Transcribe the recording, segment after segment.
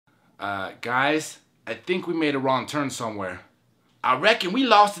Guys, I think we made a wrong turn somewhere. I reckon we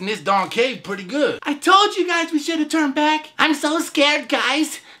lost in this darn cave pretty good. I told you guys we should have turned back. I'm so scared,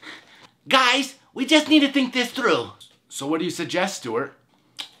 guys. Guys, we just need to think this through. So what do you suggest, Stuart?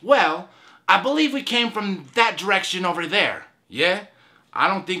 Well, I believe we came from that direction over there. Yeah? I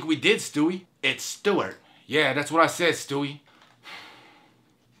don't think we did, Stewie. It's Stuart. Yeah, that's what I said, Stewie.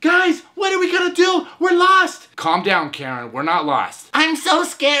 Guys, what are we gonna do? We're lost. Calm down, Karen. We're not lost. I'm so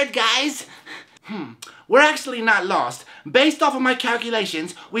scared, guys. We're actually not lost. Based off of my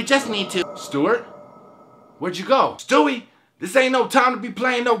calculations, we just need to... Stuart? Where'd you go? Stewie, this ain't no time to be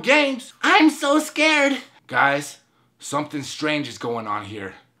playing no games. I'm so scared. Guys, something strange is going on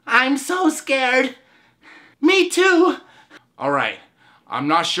here. I'm so scared. Me too. Alright, I'm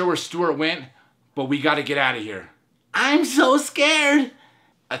not sure where Stuart went, but we gotta get out of here. I'm so scared.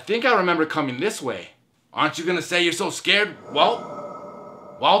 I think I remember coming this way. Aren't you gonna say you're so scared,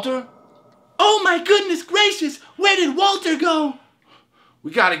 Walter? Oh my goodness gracious, where did Walter go?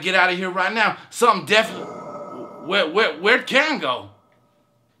 We gotta get out of here right now. Something definitely... Where'd Karen go?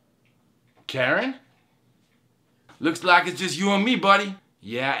 Karen? Looks like it's just you and me, buddy.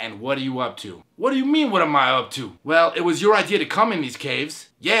 Yeah, and what are you up to? What do you mean, what am I up to? Well, it was your idea to come in these caves.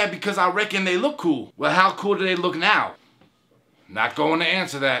 Yeah, because I reckon they look cool. Well, how cool do they look now? Not going to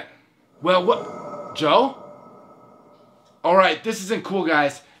answer that. Well, what? Joe? Alright, this isn't cool,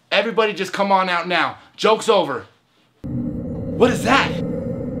 guys. Everybody just come on out now. Joke's over. What is that?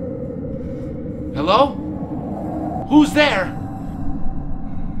 Hello? Who's there?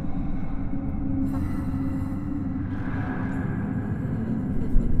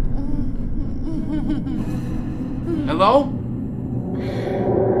 Hello?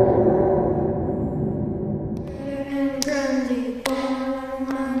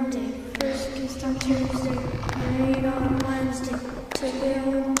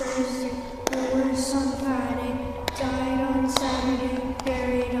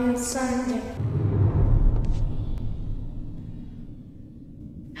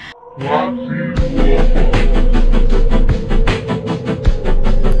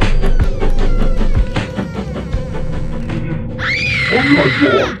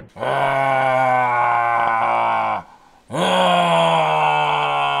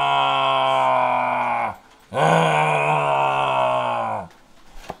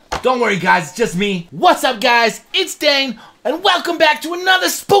 Don't worry guys, it's just me. What's up guys? It's Dane, and welcome back to another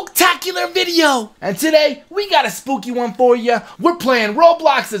spooktacular video. And today, we got a spooky one for you. We're playing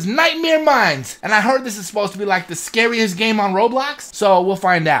Roblox's Nightmare Mines. And I heard this is supposed to be like the scariest game on Roblox, so we'll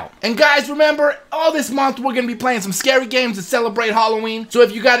find out. And guys, remember, all this month we're gonna be playing some scary games to celebrate Halloween. So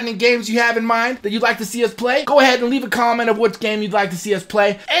if you got any games you have in mind that you'd like to see us play, go ahead and leave a comment of which game you'd like to see us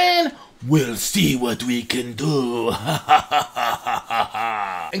play, and we'll see what we can do.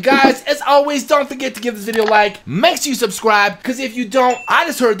 And guys, as always, don't forget to give this video a like. Make sure you subscribe, because if you don't, I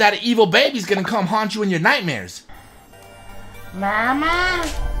just heard that an evil baby's gonna come haunt you in your nightmares. Mama?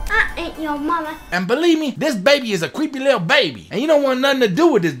 I ain't your mama. And believe me, this baby is a creepy little baby, and you don't want nothing to do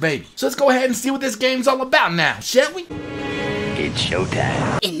with this baby. So let's go ahead and see what this game's all about now, shall we? It's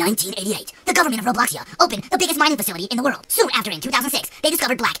showtime. In 1988, the government of Robloxia opened the biggest mining facility in the world. Soon after, in 2006, they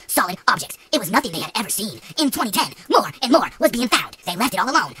discovered black, solid objects. It was nothing they had ever seen. In 2010, more and more was being found. They left it all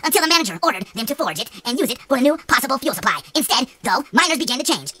alone until the manager ordered them to forge it and use it for a new possible fuel supply. Instead, though, miners began to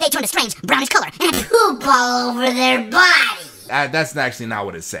change. They turned a strange brownish color and had poop all over their body. That's actually not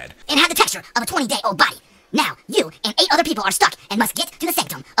what it said. And had the texture of a 20-day-old body. Now, you and 8 other people are stuck and must get to the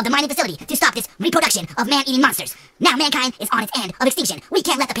sanctum of the mining facility to stop this reproduction of man-eating monsters. Now mankind is on its end of extinction. We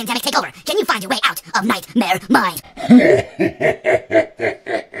can't let the pandemic take over. Can you find your way out of Nightmare Mines?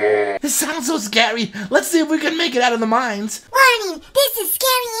 This sounds so scary. Let's see if we can make it out of the mines. Warning, this is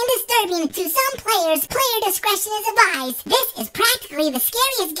scary and disturbing. To some players, player discretion is advised. This is practically the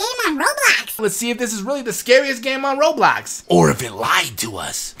scariest game on Roblox. Let's see if this is really the scariest game on Roblox. Or if it lied to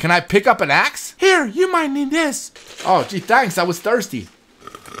us. Can I pick up an axe? Here, you might need this. Oh, gee, thanks. I was thirsty.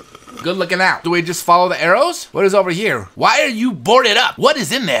 Good looking out. Do we just follow the arrows? What is over here? Why are you boarded up? What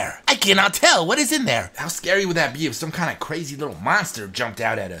is in there? I cannot tell. What is in there? How scary would that be if some kind of crazy little monster jumped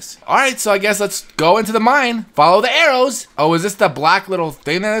out at us? All right, so I guess let's go into the mine. Follow the arrows. Oh, is this the black little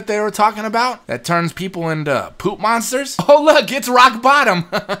thing that they were talking about? That turns people into poop monsters? Oh, look, it's rock bottom.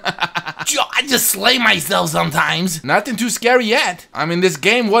 I just slay myself sometimes. Nothing too scary yet. I mean, this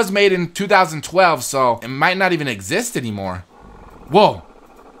game was made in 2012, so it might not even exist anymore. Whoa.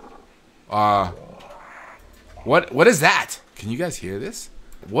 What is that? Can you guys hear this?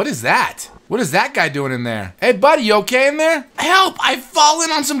 What is that? What is that guy doing in there? Hey, buddy, you okay in there? Help! I've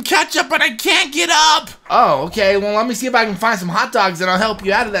fallen on some ketchup and I can't get up! Oh, okay. Well, let me see if I can find some hot dogs and I'll help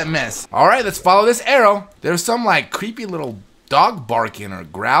you out of that mess. All right, let's follow this arrow. There's some, like, creepy little dog barking or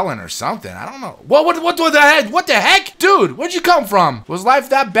growling or something. I don't know. What the heck? What the heck? Dude, where'd you come from? Was life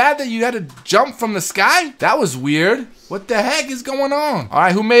that bad that you had to jump from the sky? That was weird. What the heck is going on? All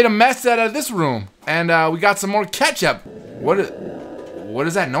right, who made a mess out of this room? And we got some more ketchup. What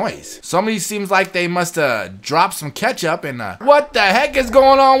is that noise? Somebody seems like they must drop some ketchup and what the heck is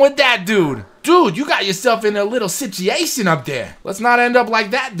going on with that dude? Dude, you got yourself in a little situation up there. Let's not end up like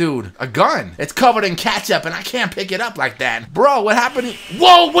that dude. A gun. It's covered in ketchup and I can't pick it up like that. Bro, what happened?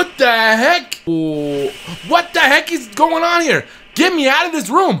 Whoa, what the heck? Oh, what the heck is going on here? Get me out of this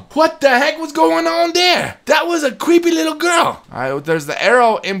room. What the heck was going on there? That was a creepy little girl. All right, there's the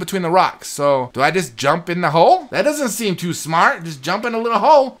arrow in between the rocks. So do I just jump in the hole? That doesn't seem too smart. Just jump in a little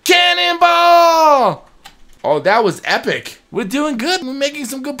hole. Cannonball! Oh, that was epic. We're doing good. We're making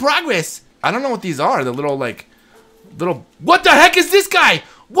some good progress. I don't know what these are. The little, like, what the heck is this guy?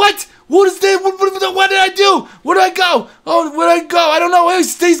 What? What is that? What did I do? Where did I go? Oh, where did I go? I don't know.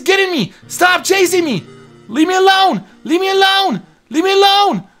 He's getting me. Stop chasing me. Leave me alone. Leave me alone. Leave me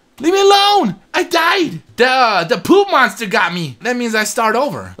alone. Leave me alone. I died. The poop monster got me. That means I start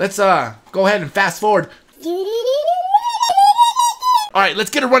over. Let's go ahead and fast forward. All right, let's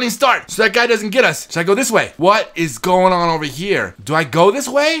get a running start so that guy doesn't get us. Should I go this way? What is going on over here? Do I go this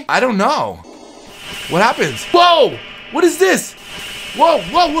way? I don't know. What happens? Whoa! What is this? Whoa,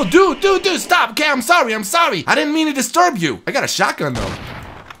 whoa, whoa, dude, stop. Okay, I'm sorry. I didn't mean to disturb you. I got a shotgun though.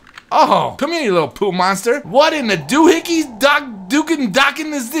 Oh, come here, you little poop monster. What in the doohickeys,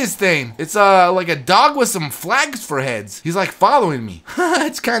 docking is this thing? It's like a dog with some flags for heads. He's like following me.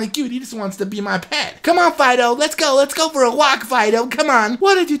 It's kind of cute. He just wants to be my pet. Come on, Fido. Let's go for a walk, Fido. Come on.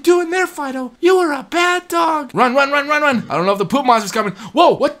 What did you do in there, Fido? You were a bad dog. Run. I don't know if the poop monster's coming.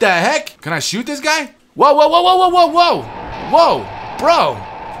 Whoa, what the heck? Can I shoot this guy? Whoa, bro.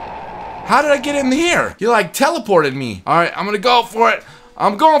 How did I get in here? He like teleported me. All right, I'm gonna go for it.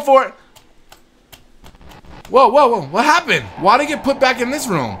 I'm going for it. Whoa, what happened? Why did I get put back in this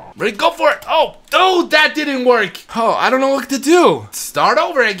room? Ready, go for it. Oh, dude, that didn't work. Oh, I don't know what to do. Start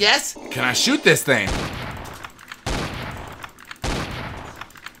over, I guess. Can I shoot this thing?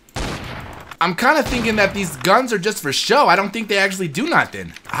 I'm kind of thinking that these guns are just for show. I don't think they actually do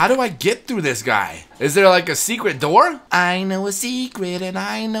nothing. How do I get through this guy? Is there like a secret door? I know a secret and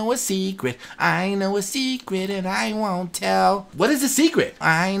I know a secret. I know a secret and I won't tell. What is the secret?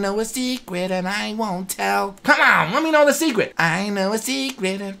 I know a secret and I won't tell. Come on, let me know the secret. I know a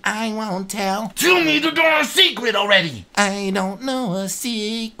secret and I won't tell. Tell me the darn secret already. I don't know a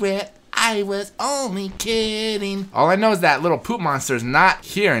secret. I was only kidding. All I know is that little poop monster's not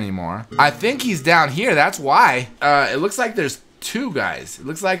here anymore. I think he's down here, that's why. It looks like there's two guys. It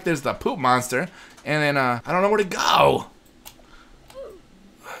looks like there's the poop monster, and then I don't know where to go.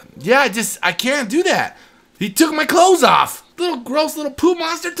 Yeah, I can't do that. He took my clothes off. Little gross little poop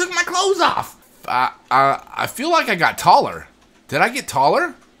monster took my clothes off. I feel like I got taller. Did I get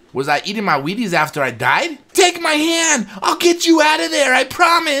taller? Was I eating my Wheaties after I died? Take my hand! I'll get you out of there, I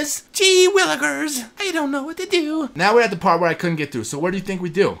promise! Gee willikers, I don't know what to do. Now we're at the part where I couldn't get through, so what do you think we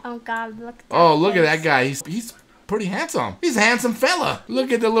do? Oh God, look at that. Oh, look at that guy. He's pretty handsome. He's a handsome fella.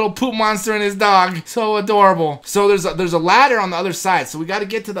 Look at the little poop monster and his dog. So adorable. So there's a ladder on the other side, so we gotta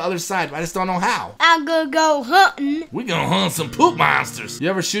get to the other side, but I just don't know how. I'm gonna go hunting. We're gonna hunt some poop monsters. You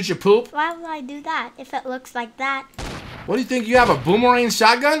ever shoot your poop? Why would I do that if it looks like that? What do you think? You have a boomerang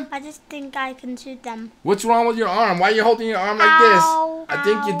shotgun? I just think I can shoot them. What's wrong with your arm? Why are you holding your arm like Ow, this? I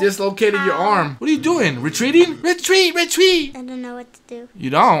think you ow, dislocated your ow. arm. What are you doing? Retreating? Retreat! I don't know what to do.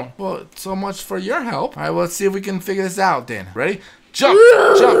 You don't? Well, so much for your help. All right, well, let's see if we can figure this out then. Ready? Jump!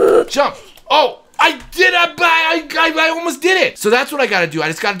 Jump! Oh! I did it! I almost did it! So that's what I gotta do. I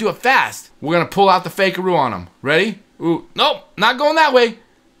just gotta do it fast. We're gonna pull out the fakeroo on him. Ready? Ooh, nope! Not going that way.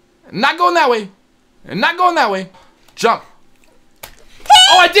 Not going that way. And not going that way. Jump.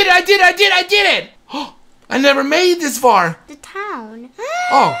 Oh, I did it! Oh, I never made this far. The town.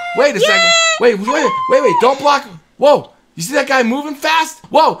 Oh, wait a second. Wait, don't block. Whoa, you see that guy moving fast?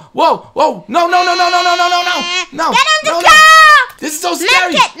 Whoa. No. Get on the car! This is so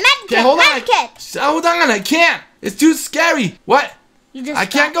scary. Medkit, hold on. medkit. Hold on, I can't. It's too scary. What? I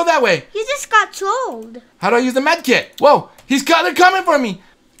can't go that way. You just got trolled. How do I use the medkit? Whoa, they're coming for me.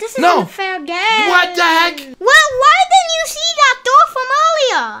 This isn't a fair game. What the heck? Well, why didn't you see that door from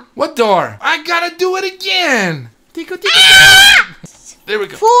earlier? What door? I gotta do it again. Ah! There we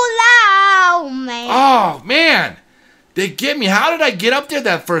go. Pull out, man. Oh, man. They get me. How did I get up there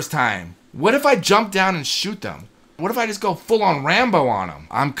that first time? What if I jump down and shoot them? What if I just go full on Rambo on them?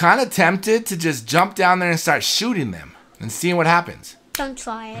 I'm kind of tempted to just jump down there and start shooting them and seeing what happens. Don't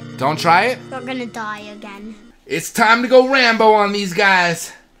try it. Don't try it? You're gonna die again. It's time to go Rambo on these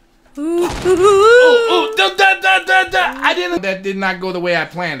guys. I didn't. That did not go the way I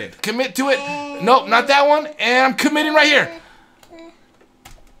planned it. Commit to it. Nope, not that one. And I'm committing right here.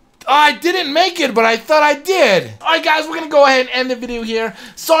 Oh, I didn't make it, but I thought I did. Alright guys, we're gonna go ahead and end the video here.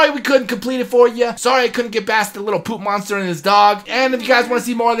 Sorry we couldn't complete it for you. Sorry I couldn't get past the little poop monster and his dog. And if you guys want to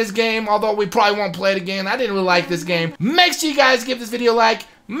see more of this game, although we probably won't play it again, I didn't really like this game. Make sure you guys give this video a like.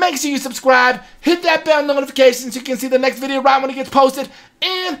 Make sure you subscribe. Hit that bell notification so you can see the next video right when it gets posted.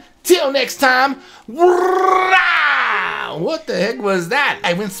 And till next time, what the heck was that?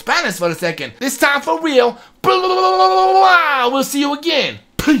 I went Spanish for a second. This time for real. We'll see you again.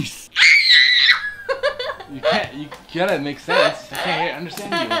 Peace. You gotta make sense. I can't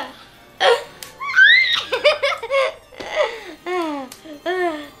understand you.